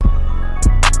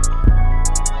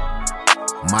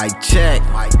Mic check.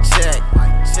 Mic check.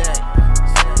 Mic check.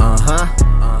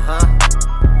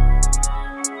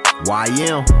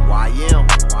 YM.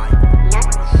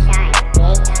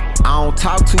 I don't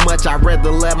talk too much, I'd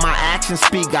rather let my actions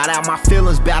speak. Got out my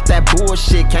feelings about that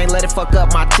bullshit, can't let it fuck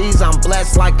up my teeth. I'm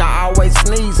blessed like I always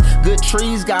sneeze. Good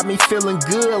trees got me feeling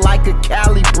good like a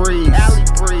Cali breeze.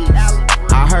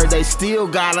 I heard they still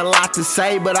got a lot to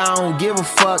say, but I don't give a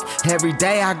fuck. Every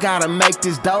day I gotta make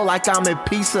this dough like I'm in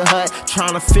Pizza Hut.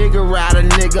 Tryna figure out a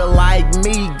nigga like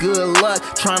me, good luck.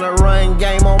 Tryna run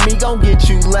game on me, gon' get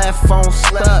you left on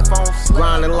stuck.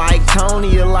 Grinding like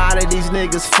Tony, a lot of these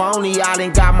niggas phony. I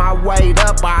done got my weight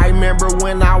up, I remember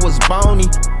when I was bony.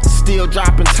 Still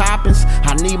dropping toppings,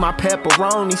 I need my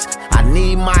pepperonis. I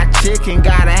need my chicken,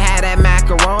 gotta have that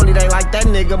macaroni. They like that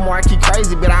nigga Markie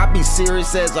crazy, but I be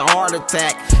serious as a heart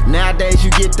attack. Nowadays you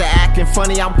get to acting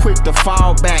funny, I'm quick to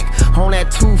fall back on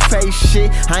that two-faced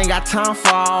shit. I ain't got time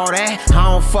for all that.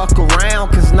 I don't fuck around,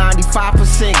 cause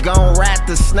 95% gon' rat.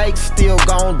 The snakes still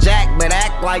gon' jack, but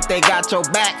act like they got your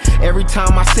back. Every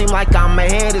time I seem like I'm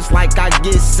ahead, it's like I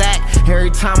get sacked.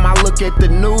 Every time I look at the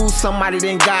news, somebody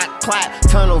done got clapped.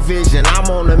 Tunnel vision, I'm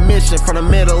on a mission from the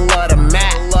middle of the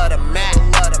map.